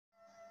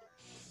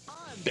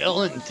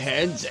Bill and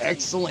Ted's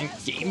Excellent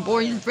Game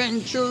Boy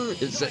Adventure?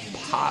 Is it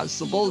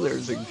possible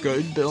there's a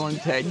good Bill and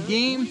Ted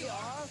game?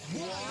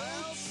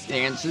 The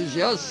answer is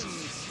yes,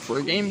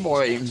 for Game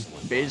Boy,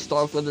 based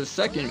off of the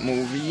second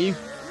movie,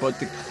 but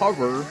the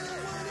cover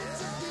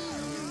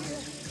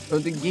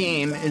of the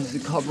game is the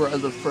cover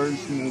of the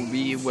first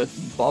movie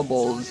with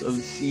bubbles of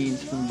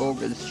scenes from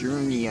Bogus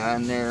Journey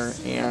on there,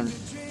 and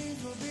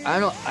I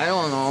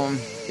don't know.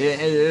 It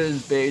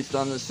is based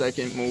on the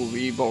second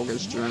movie,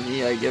 Bogus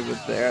Journey. I give it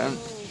that.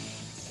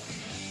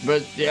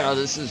 But yeah,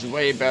 this is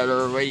way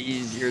better, way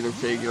easier to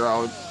figure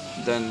out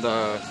than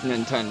the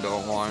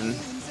Nintendo one.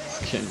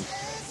 Fucking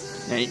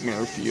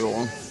nightmare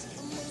fuel.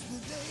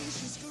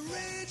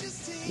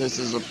 This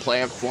is a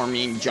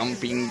platforming,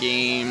 jumping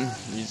game.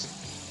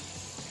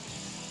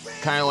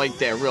 Kind of like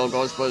that real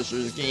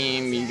Ghostbusters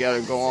game. You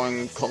gotta go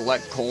and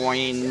collect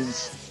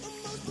coins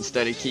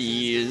instead of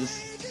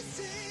keys.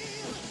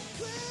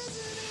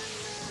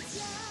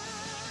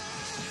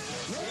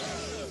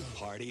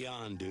 Party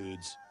on,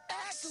 dudes.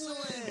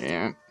 Excellent.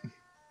 Yeah.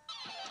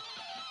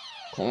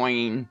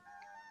 Coin.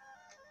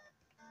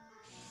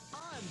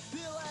 I'm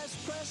Bill S.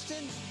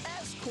 Preston,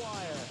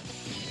 Esquire.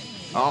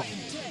 Oh.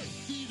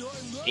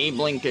 Abe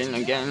Lincoln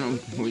again,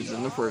 who's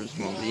in the first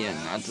movie and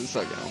not the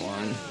second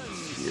one.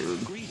 Weird.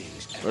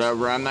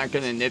 Whatever, I'm not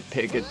gonna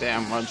nitpick it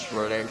that much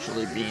for it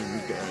actually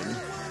being good.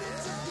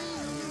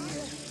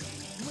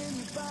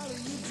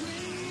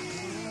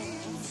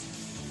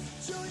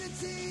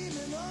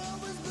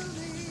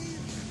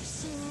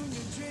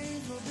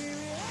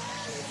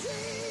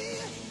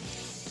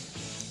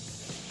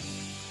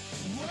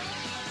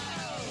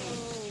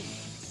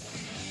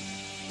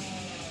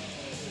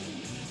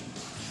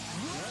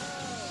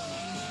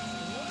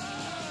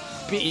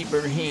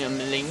 Abraham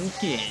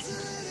Lincoln.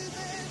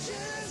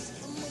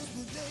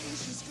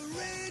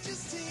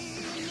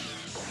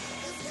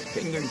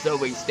 Fingers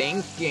always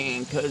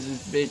stinking, cause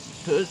his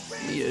bitch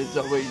pussy is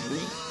always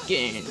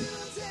leaking.